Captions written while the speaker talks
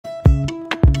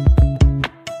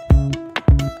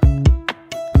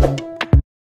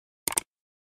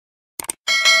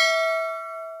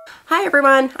Hi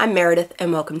everyone, I'm Meredith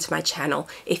and welcome to my channel.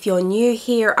 If you're new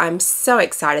here, I'm so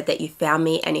excited that you found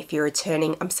me, and if you're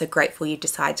returning, I'm so grateful you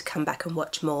decided to come back and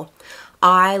watch more.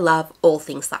 I love all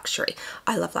things luxury.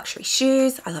 I love luxury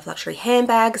shoes, I love luxury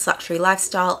handbags, luxury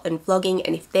lifestyle and vlogging,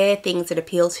 and if they're things that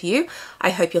appeal to you,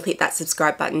 I hope you'll hit that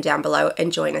subscribe button down below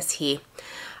and join us here.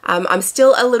 I'm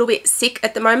still a little bit sick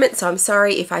at the moment, so I'm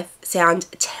sorry if I sound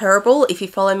terrible. If you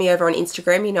follow me over on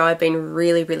Instagram, you know I've been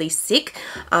really sick,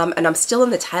 and I'm still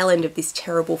on the tail end of this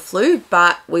terrible flu,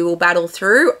 but we will battle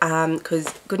through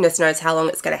because goodness knows how long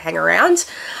it's going to hang around.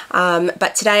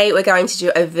 But today we're going to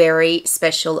do a very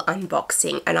special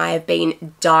unboxing, and I have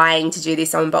been dying to do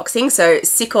this unboxing, so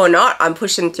sick or not, I'm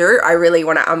pushing through. I really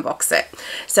want to unbox it.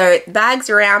 So bags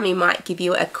around me might give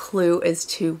you a clue as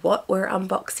to what we're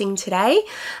unboxing today.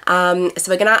 So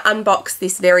we're going to unbox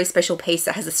this very special piece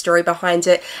that has a story behind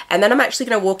it, and then I'm actually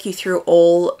going to walk you through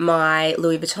all my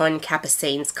Louis Vuitton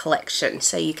Capucines collection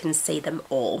so you can see them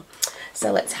all.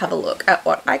 So let's have a look at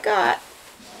what I got.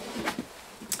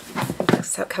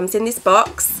 So it comes in this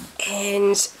box,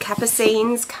 and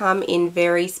Capucines come in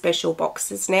very special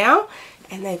boxes now,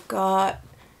 and they've got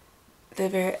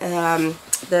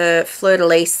the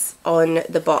fleur-de-lis on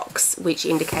the box, which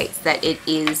indicates that it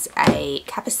is a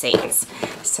Capucines.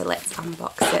 So let's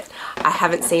unbox it. I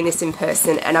haven't seen this in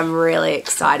person and I'm really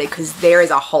excited because there is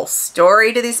a whole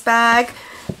story to this bag,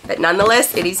 but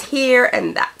nonetheless it is here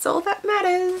and that's all that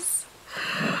matters.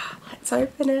 Let's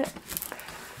open it.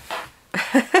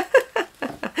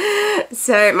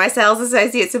 So my sales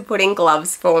associates are putting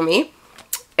gloves for me.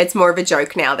 It's more of a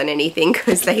joke now than anything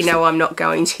because they know I'm not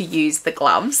going to use the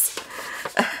gloves.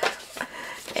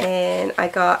 And I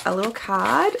got a little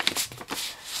card.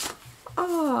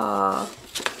 Oh.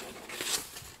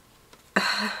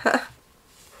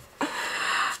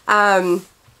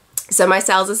 So my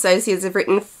sales associates have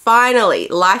written, "Finally,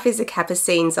 life is a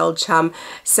Capucines, old chum.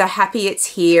 So happy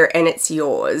it's here and it's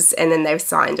yours." And then they've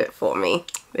signed it for me.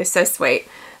 They're so sweet.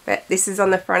 But this is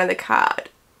on the front of the card.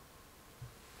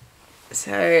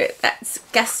 So that's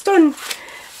Gaston,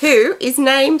 who is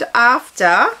named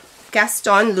after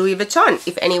Gaston Louis Vuitton,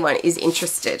 if anyone is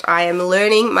interested. I am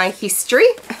learning my history.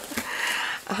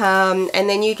 And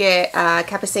then you get a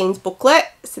Capucines booklet.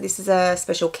 So this is a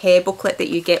special care booklet that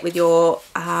you get with your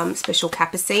special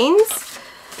Capucines.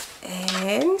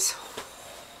 And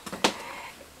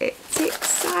it's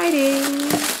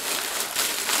exciting.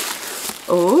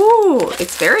 Oh,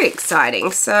 it's very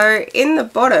exciting. So in the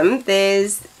bottom,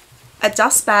 there's a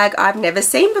dust bag I've never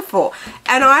seen before.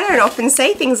 And I don't often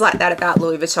say things like that about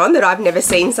Louis Vuitton, that I've never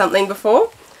seen something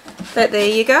before. But there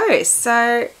you go.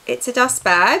 So it's a dust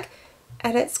bag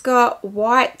and it's got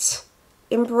white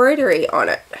embroidery on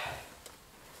it.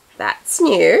 That's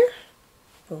new.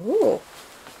 Oh,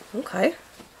 okay.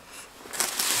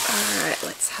 Alright,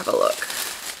 let's have a look.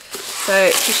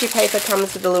 So tissue paper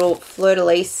comes with a little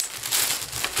fleur-de-lis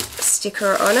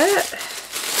sticker on it.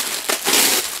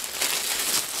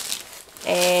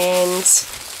 And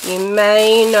you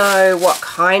may know what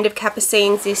kind of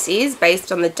Capucines this is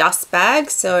based on the dust bag.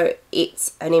 So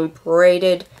it's an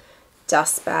embroidered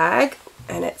dust bag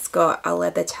and it's got a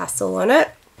leather tassel on it.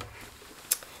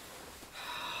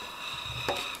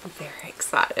 I'm very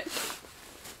excited.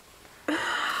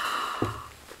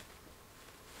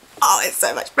 Oh, it's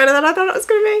so much better than I thought it was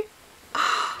going to be.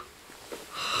 Oh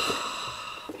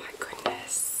my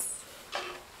goodness.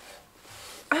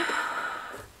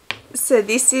 So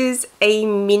this is a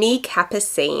mini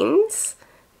Capucines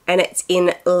and it's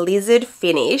in lizard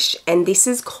finish, and this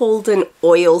is called an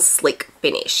oil slick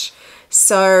finish.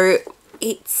 So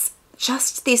it's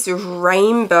just this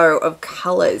rainbow of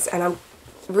colours, and I'm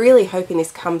really hoping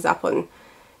this comes up on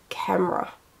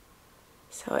camera.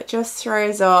 So it just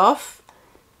throws off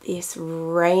this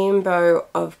rainbow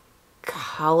of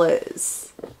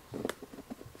colours.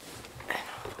 And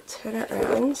I'll turn it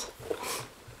around.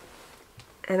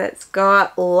 And it's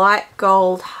got light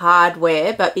gold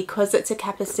hardware, but because it's a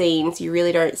Capucines, you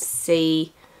really don't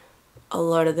see a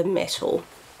lot of the metal.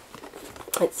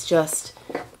 It's just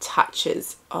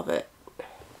touches of it.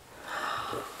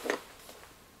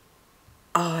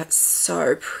 Oh, it's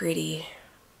so pretty.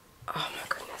 Oh my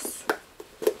goodness.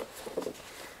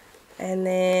 And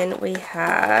then we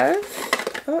have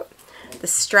the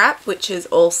strap, which is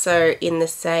also in the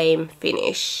same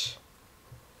finish.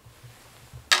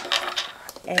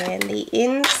 And the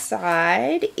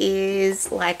inside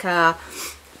is like a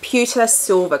pewter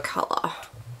silver colour.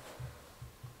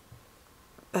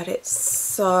 But it's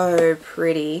so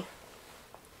pretty.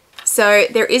 So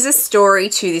there is a story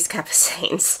to this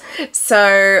Capucines.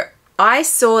 So I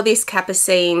saw this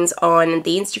Capucines on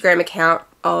the Instagram account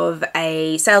of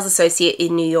a sales associate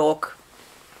in New York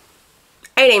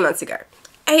 18 months ago.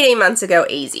 18 months ago,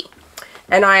 easy.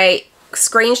 And I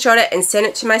screenshot it and sent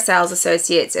it to my sales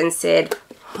associates and said,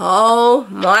 oh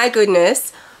my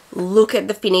goodness, look at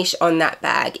the finish on that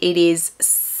bag. It is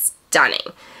stunning.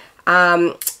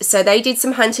 So they did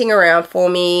some hunting around for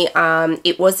me.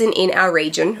 It wasn't in our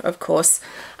region, of course,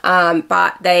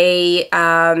 but they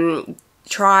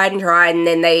tried and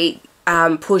then they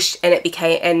pushed, and it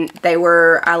became, and they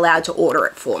were allowed to order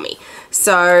it for me.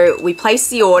 So we placed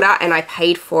the order and I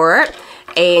paid for it,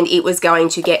 and it was going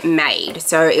to get made.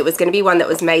 So it was going to be one that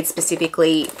was made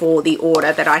specifically for the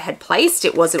order that I had placed.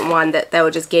 It wasn't one that they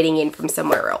were just getting in from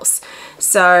somewhere else.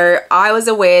 So I was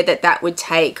aware that that could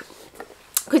take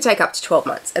up to 12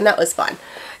 months, and that was fine.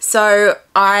 So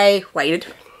I waited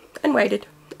and waited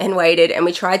and waited, and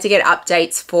we tried to get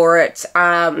updates for it,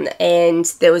 and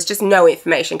there was just no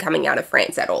information coming out of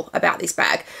France at all about this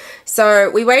bag. So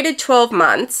we waited 12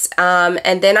 months,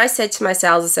 and then I said to my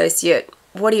sales associate,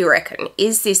 what do you reckon?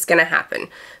 Is this going to happen?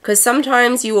 Because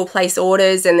sometimes you will place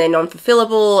orders and they're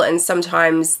non-fulfillable, and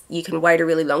sometimes you can wait a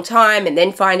really long time and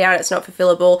then find out it's not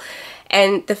fulfillable.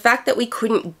 And the fact that we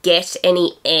couldn't get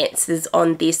any answers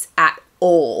on this at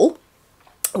all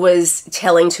was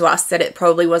telling to us that it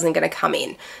probably wasn't going to come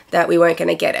in, that we weren't going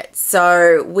to get it.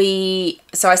 So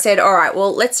I said, all right,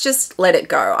 well, let's just let it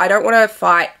go. I don't want to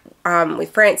fight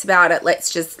with France about it.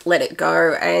 Let's just let it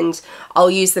go, and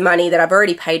I'll use the money that I've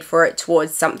already paid for it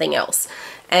towards something else.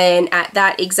 And at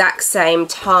that exact same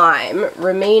time,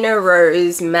 Romina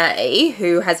Rose May,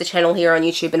 who has a channel here on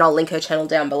YouTube, and I'll link her channel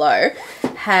down below,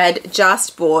 had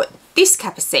just bought this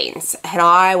Capucines, and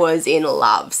I was in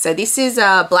love. So this is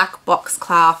a black box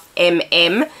clasp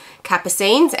MM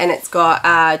Capucines, and it's got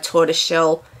a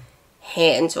tortoiseshell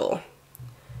handle.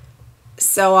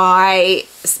 So I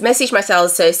messaged my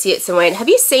sales associates and went, have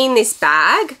you seen this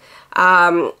bag?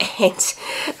 And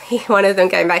one of them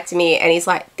came back to me and he's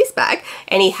like, this bag?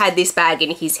 And he had this bag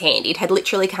in his hand. It had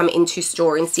literally come into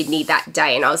store in Sydney that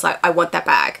day, and I was like, I want that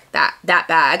bag. That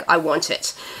bag, I want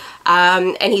it.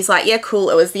 And he's like, yeah, cool.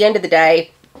 It was the end of the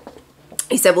day.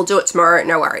 He said, we'll do it tomorrow,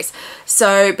 no worries.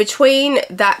 So between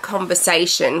that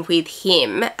conversation with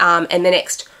him and the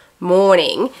next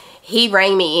morning, he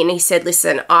rang me and he said,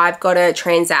 listen, I've got to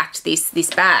transact this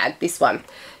bag, this one.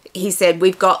 He said,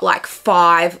 we've got like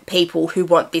 5 people who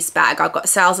want this bag. I've got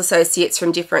sales associates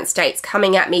from different states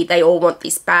coming at me. They all want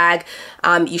this bag.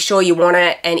 You sure you want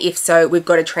it? And if so, we've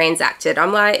got to transact it.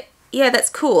 I'm like, yeah, that's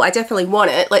cool. I definitely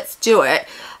want it. Let's do it.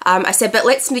 I said, but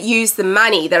let's use the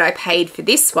money that I paid for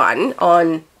this one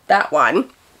on that one.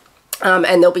 And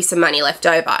there'll be some money left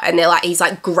over. And they're like, he's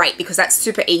like, great, because that's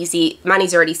super easy.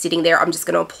 Money's already sitting there. I'm just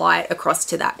going to apply it across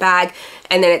to that bag,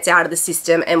 and then it's out of the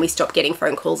system, and we stop getting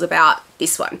phone calls about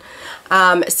this one.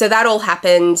 So that all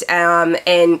happened,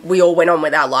 and we all went on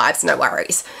with our lives, no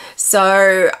worries.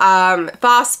 So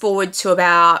fast forward to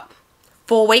about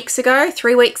 3 weeks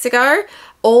ago,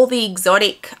 all the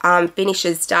exotic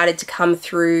finishes started to come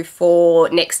through for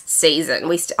next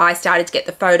season. I started to get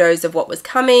the photos of what was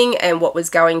coming and what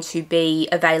was going to be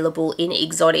available in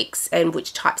exotics and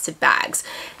which types of bags.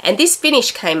 And this finish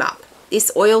came up.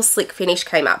 This oil slick finish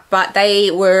came up, but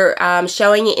they were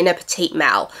showing it in a petite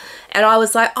mal. And I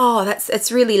was like, oh,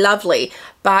 it's really lovely.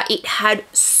 But it had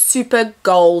super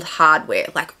gold hardware,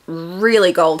 like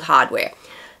really gold hardware.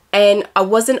 And I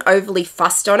wasn't overly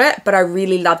fussed on it, but I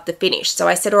really loved the finish. So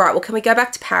I said, all right, well, can we go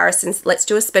back to Paris and let's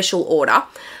do a special order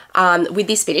with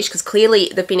this finish, because clearly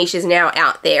the finish is now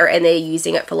out there and they're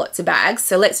using it for lots of bags.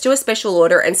 So let's do a special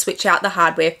order and switch out the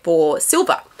hardware for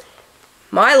silver.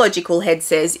 My logical head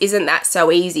says, isn't that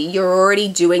so easy? You're already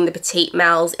doing the petite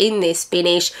mals in this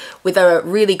finish with a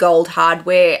really gold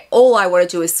hardware. All I want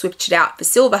to do is switch it out for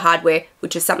silver hardware,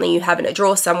 which is something you have in a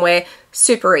drawer somewhere.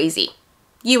 Super easy.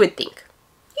 You would think.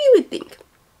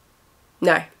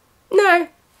 No.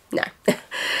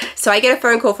 So I get a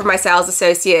phone call from my sales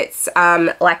associates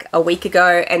like a week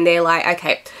ago, and they're like,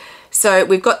 okay, so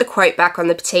we've got the quote back on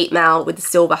the petite mal with the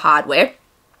silver hardware,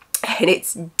 and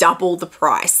it's double the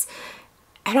price.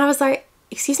 And I was like,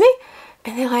 excuse me?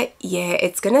 And they're like, yeah,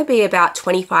 it's going to be about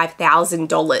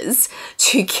 $25,000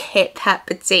 to get that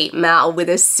petite mal with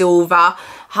a silver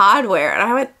hardware. And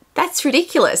I went, that's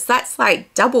ridiculous. That's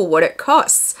like double what it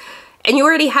costs. And you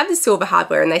already have the silver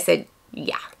hardware. And they said,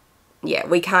 yeah,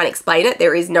 we can't explain it.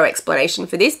 There is no explanation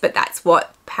for this, but that's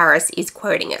what Paris is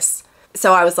quoting us.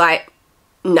 So I was like,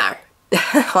 no,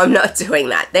 I'm not doing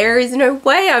that. There is no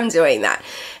way I'm doing that.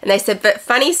 And they said, but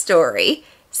funny story,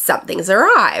 something's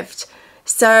arrived.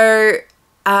 So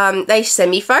they send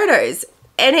me photos,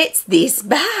 and it's this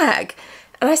bag.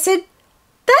 And I said,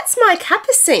 that's my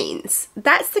Capucines.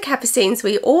 That's the Capucines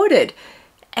we ordered.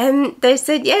 And they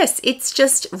said, yes, it's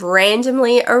just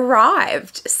randomly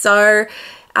arrived. So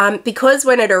because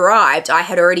when it arrived, I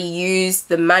had already used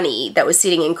the money that was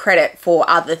sitting in credit for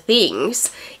other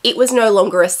things, it was no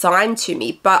longer assigned to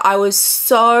me. But I was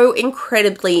so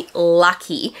incredibly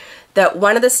lucky that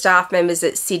one of the staff members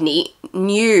at Sydney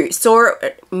knew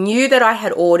that I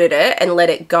had ordered it and let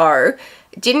it go.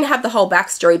 Didn't have the whole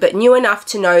backstory, but knew enough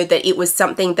to know that it was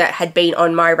something that had been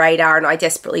on my radar and I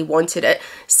desperately wanted it.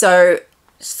 So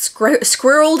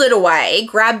squirreled it away,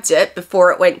 grabbed it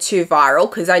before it went too viral,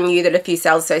 because I knew that a few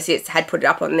sales associates had put it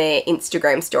up on their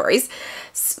Instagram stories.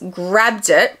 Grabbed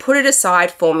it, put it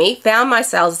aside for me, found my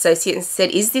sales associate and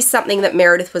said, is this something that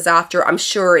Meredith was after? I'm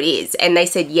sure it is. And they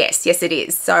said, yes, it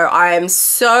is. So I am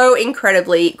so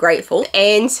incredibly grateful.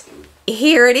 And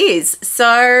here it is.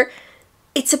 So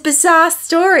it's a bizarre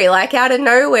story, like out of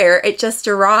nowhere, it just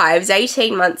arrives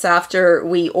 18 months after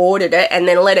we ordered it and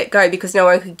then let it go because no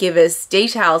one could give us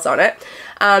details on it.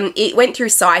 It went through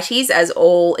CITES, as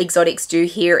all exotics do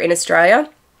here in Australia.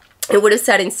 It would have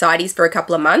sat in CITES for a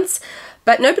couple of months,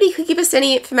 but nobody could give us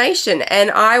any information.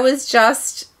 And I was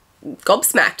just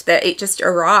gobsmacked that it just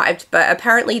arrived. But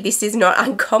apparently this is not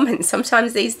uncommon.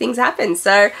 Sometimes these things happen.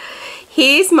 So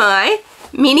here's my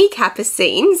mini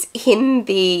Capucines in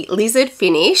the lizard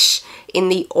finish in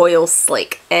the oil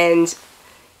slick, and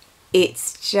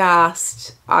it's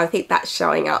just, I think that's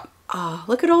showing up. Oh,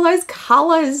 look at all those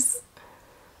colors.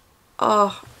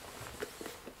 Oh,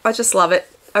 I just love it.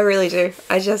 I really do.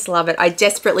 I just love it. I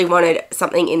desperately wanted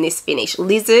something in this finish.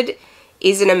 Lizard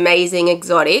is an amazing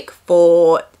exotic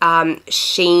for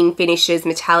sheen finishes,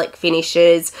 metallic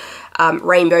finishes,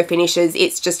 rainbow finishes.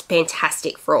 It's just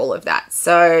fantastic for all of that.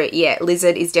 So yeah,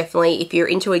 lizard is definitely, if you're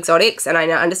into exotics, and I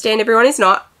understand everyone is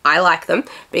not, I like them,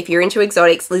 but if you're into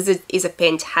exotics, lizard is a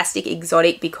fantastic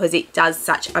exotic because it does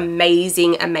such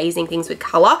amazing things with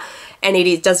color, and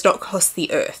it does not cost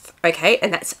the earth, okay?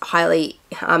 And that's highly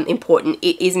important.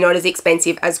 It is not as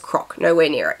expensive as croc, nowhere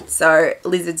near it. So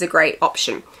lizard's a great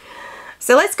option.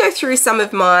 So let's go through some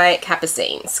of my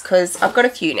Capucines, because I've got a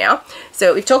few now.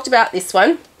 So we've talked about this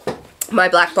one, my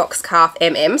black box calf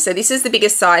MM. So this is the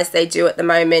biggest size they do at the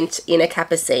moment in a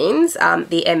Capucines,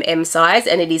 the MM size,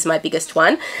 and it is my biggest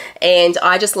one. And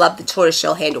I just love the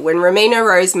tortoiseshell handle. When Romina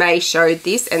Rose May showed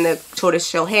this and the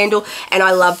tortoiseshell handle, and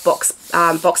I love box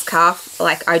calf,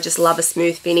 like I just love a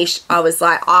smooth finish, I was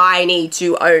like, I need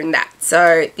to own that.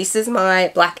 So this is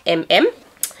my black MM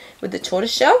with the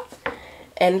tortoiseshell.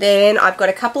 And then I've got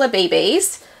a couple of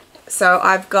BBs. So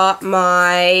I've got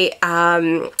my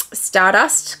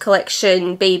Stardust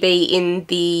collection BB in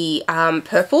the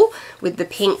purple with the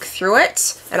pink through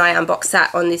it. And I unbox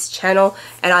that on this channel.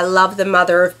 And I love the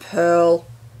mother of pearl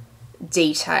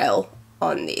detail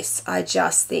on this. I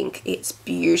just think it's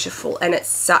beautiful, and it's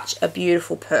such a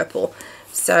beautiful purple.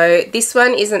 So this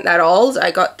one isn't that old.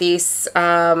 I got this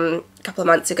a couple of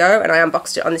months ago and I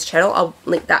unboxed it on this channel. I'll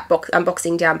link that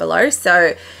unboxing down below.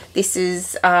 So this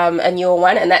is a newer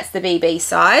one, and that's the BB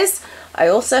size. I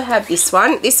also have this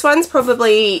one. This one's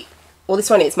probably, well, this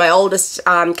one is my oldest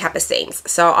Capucines.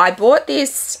 So I bought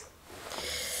this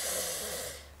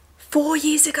 4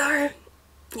 years ago.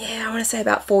 Yeah, I want to say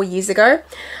about 4 years ago.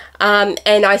 And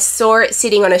I saw it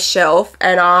sitting on a shelf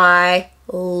and I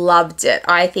loved it.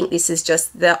 I think this is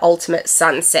just the ultimate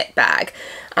sunset bag.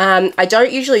 I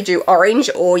don't usually do orange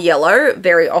or yellow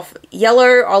very often.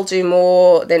 Yellow I'll do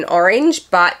more than orange,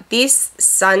 but this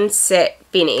sunset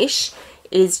finish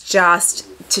is just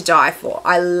to die for.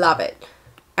 I love it.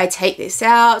 I take this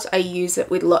out, I use it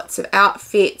with lots of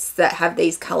outfits that have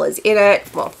these colors in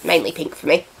it, well, mainly pink for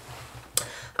me.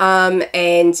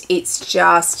 And it's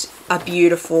just a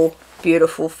beautiful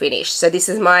finish. So this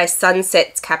is my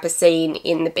Sunset Capucine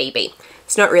in the BB.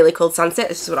 It's not really called Sunset,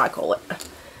 this is what I call it.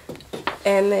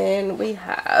 And then we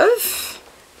have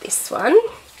this one.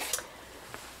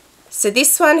 So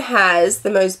this one has the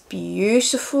most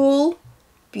beautiful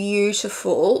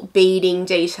beading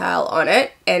detail on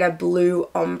it and a blue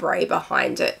ombre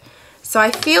behind it. So I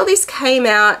feel this came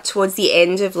out towards the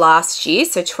end of last year,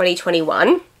 so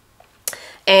 2021.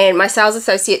 And my sales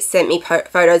associate sent me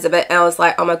photos of it and I was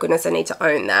like, oh my goodness, I need to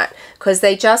own that. Because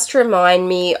they just remind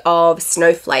me of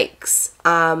snowflakes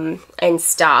and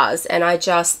stars. And I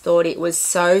just thought it was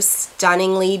so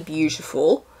stunningly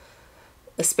beautiful,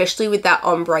 especially with that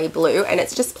ombre blue. And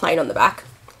it's just plain on the back.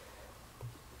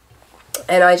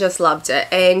 And I just loved it.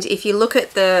 And if you look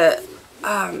at the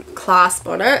clasp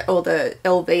on it, or the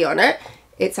LV on it,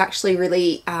 it's actually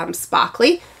really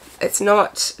sparkly. It's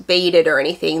not beaded or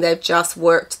anything. They've just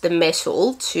worked the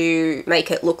metal to make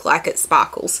it look like it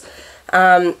sparkles.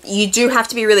 You do have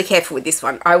to be really careful with this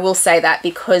one. I will say that,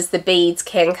 because the beads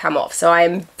can come off. So I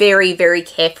am very, very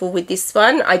careful with this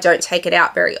one. I don't take it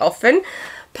out very often,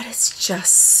 but it's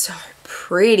just so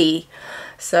pretty.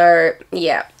 So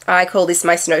yeah, I call this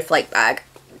my snowflake bag.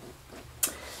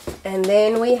 And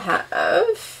then we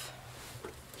have,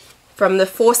 from the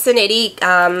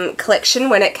Forcinetti collection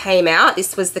when it came out,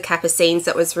 this was the Capucines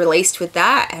that was released with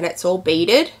that, and it's all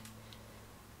beaded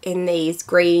in these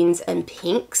greens and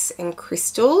pinks and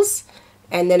crystals,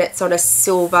 and then it's on a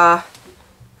silver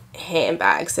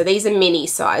handbag. So these are mini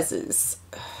sizes,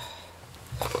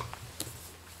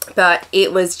 but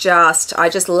it was just, I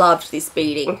just loved this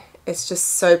beading. It's just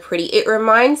so pretty. It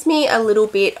reminds me a little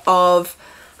bit of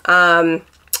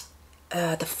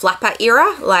the flapper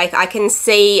era. Like, I can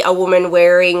see a woman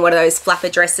wearing one of those flapper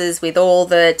dresses with all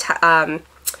the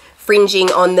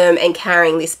fringing on them and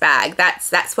carrying this bag.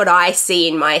 That's what I see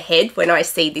in my head when I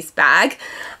see this bag.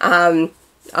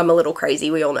 I'm a little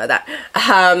crazy, we all know that.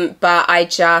 But I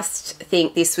just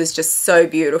think this was just so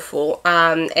beautiful.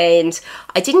 And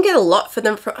I didn't get a lot for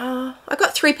them. I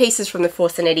got 3 pieces from the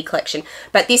Forcinetti collection,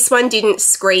 but this one didn't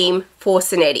scream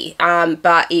Forcinetti,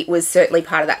 but it was certainly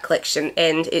part of that collection,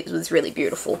 and it was really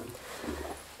beautiful.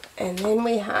 And then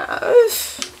we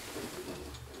have...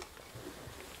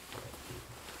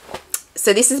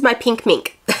 So this is my pink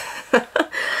mink.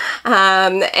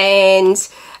 And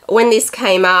when this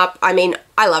came up, I mean,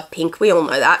 I love pink. We all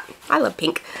know that. I love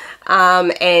pink.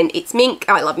 And it's mink.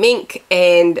 I love mink.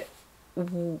 And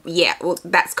yeah, well,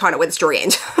 that's kind of where the story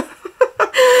ends.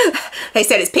 They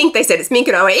said it's pink. They said it's mink.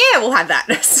 And I went, yeah, we'll have that.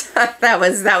 So that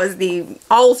was the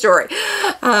whole story.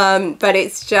 But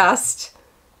it's just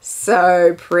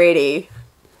so pretty.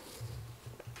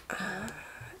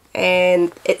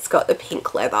 And it's got the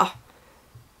pink leather.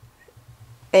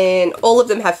 And all of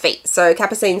them have feet. So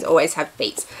Capucines always have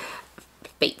feet.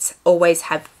 Feet. Always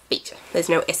have feet. There's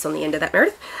no S on the end of that,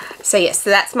 Meredith. So yes,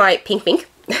 so that's my pink mink.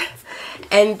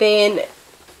 And then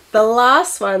the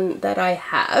last one that I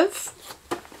have,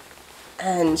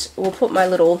 and we'll put my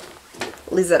little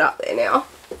lizard up there now.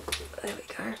 There we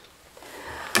go.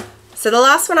 So the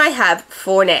last one I have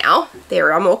for now,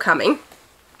 there are more coming,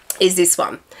 is this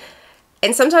one.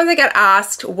 And sometimes I get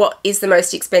asked, what is the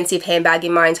most expensive handbag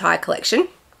in my entire collection?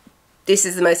 This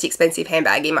is the most expensive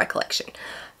handbag in my collection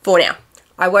for now.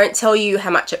 I won't tell you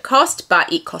how much it cost,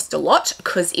 but it cost a lot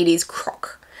because it is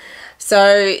croc.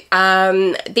 So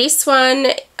this one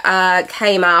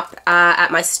came up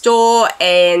at my store,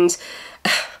 and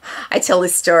I tell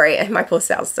this story, and my poor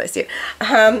sales associate.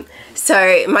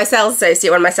 So my sales associate,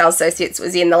 one of my sales associates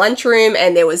was in the lunchroom,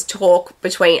 and there was talk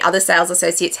between other sales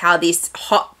associates how this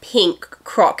hot pink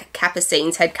croc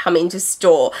Capucines had come into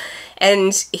store.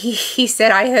 And he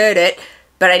said, I heard it,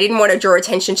 but I didn't want to draw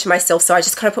attention to myself, so I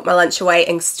just kind of put my lunch away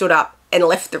and stood up and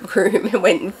left the room and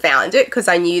went and found it because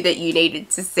I knew that you needed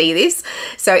to see this.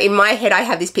 So in my head, I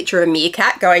have this picture of a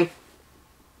meerkat going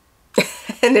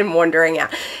and then wandering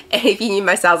out. And if you knew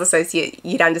my sales associate,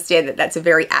 you'd understand that that's a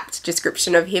very apt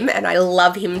description of him, and I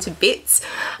love him to bits.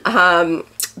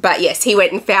 But yes, he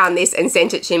went and found this and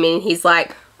sent it to me, and he's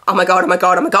like, oh my God, oh my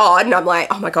God, oh my God. And I'm like,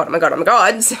 oh my God, oh my God, oh my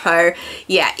God. So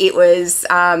yeah, it was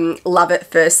love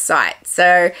at first sight.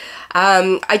 So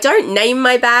I don't name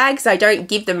my bags. I don't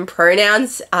give them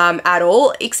pronouns at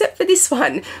all, except for this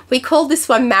one. We called this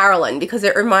one Marilyn because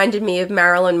it reminded me of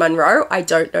Marilyn Monroe. I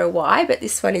don't know why, but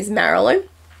this one is Marilyn.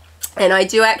 And I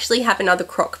do actually have another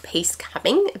croc piece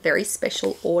coming, a very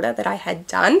special order that I had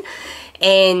done.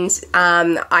 And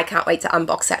I can't wait to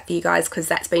unbox that for you guys because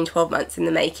that's been 12 months in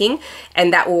the making.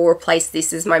 And that will replace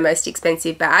this as my most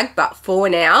expensive bag. But for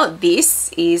now,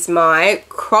 this is my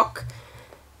croc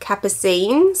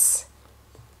Capucines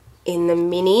in the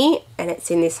mini. And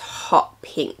it's in this hot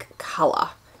pink colour.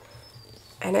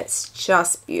 And it's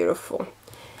just beautiful.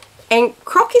 And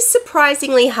croc is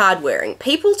surprisingly hard wearing.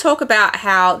 People talk about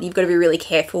how you've got to be really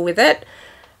careful with it.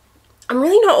 I'm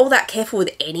really not all that careful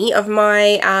with any of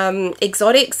my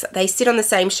exotics. They sit on the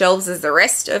same shelves as the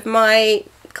rest of my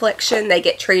collection. They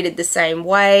get treated the same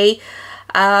way.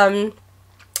 Yeah,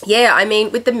 I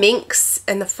mean, with the minks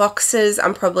and the foxes,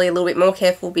 I'm probably a little bit more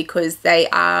careful because they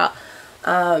are,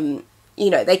 you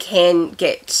know, they can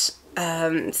get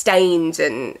stained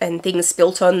and things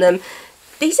spilt on them.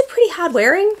 These are pretty hard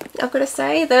wearing, I've got to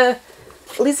say. The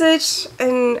lizard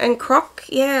and croc,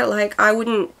 yeah, like I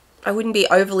wouldn't be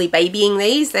overly babying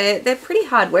these. They're pretty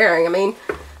hard wearing. I mean,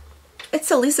 it's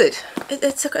a lizard.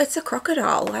 It's a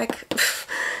crocodile. Like,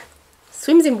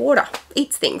 swims in water,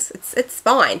 eats things. It's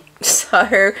fine.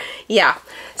 So yeah.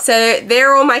 So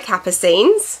they're all my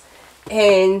Capucines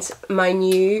and my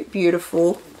new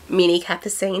beautiful mini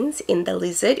Capucines in the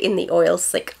Lizard in the oil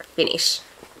slick finish.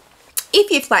 If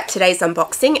you've liked today's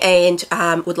unboxing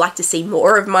and would like to see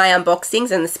more of my unboxings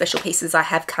and the special pieces I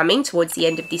have coming towards the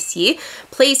end of this year,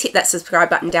 please hit that subscribe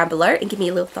button down below and give me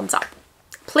a little thumbs up.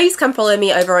 Please come follow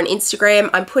me over on Instagram.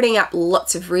 I'm putting up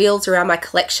lots of reels around my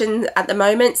collection at the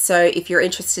moment, so if you're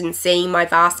interested in seeing my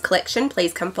vast collection,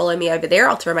 please come follow me over there.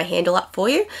 I'll throw my handle up for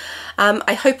you.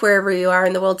 I hope wherever you are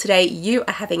in the world today, you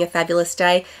are having a fabulous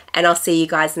day, and I'll see you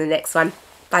guys in the next one.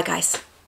 Bye guys.